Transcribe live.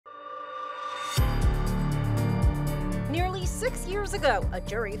6 years ago, a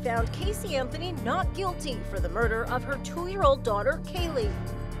jury found Casey Anthony not guilty for the murder of her 2-year-old daughter, Caylee.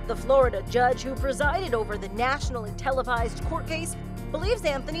 The Florida judge who presided over the nationally televised court case believes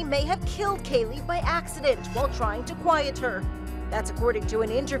Anthony may have killed Caylee by accident while trying to quiet her. That's according to an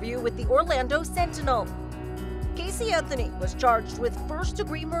interview with the Orlando Sentinel. Casey Anthony was charged with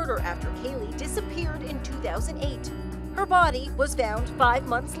first-degree murder after Caylee disappeared in 2008. Her body was found 5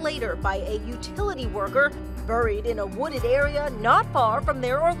 months later by a utility worker buried in a wooded area not far from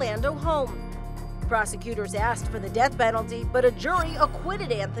their Orlando home. Prosecutors asked for the death penalty, but a jury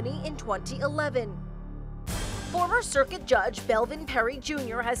acquitted Anthony in 2011. Former Circuit Judge Belvin Perry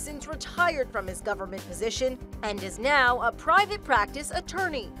Jr. has since retired from his government position and is now a private practice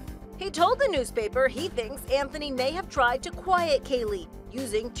attorney. He told the newspaper he thinks Anthony may have tried to quiet Caylee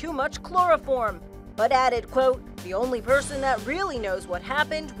using too much chloroform, but added, quote, "The only person that really knows what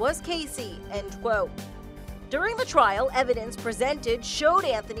happened was Casey," end quote. During the trial, evidence presented showed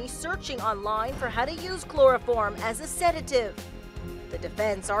Anthony searching online for how to use chloroform as a sedative. The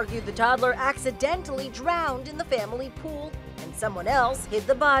defense argued the toddler accidentally drowned in the family pool and someone else hid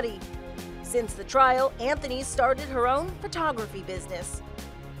the body. Since the trial, Anthony started her own photography business.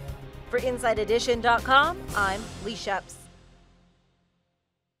 For InsideEdition.com, I'm Lee Sheps.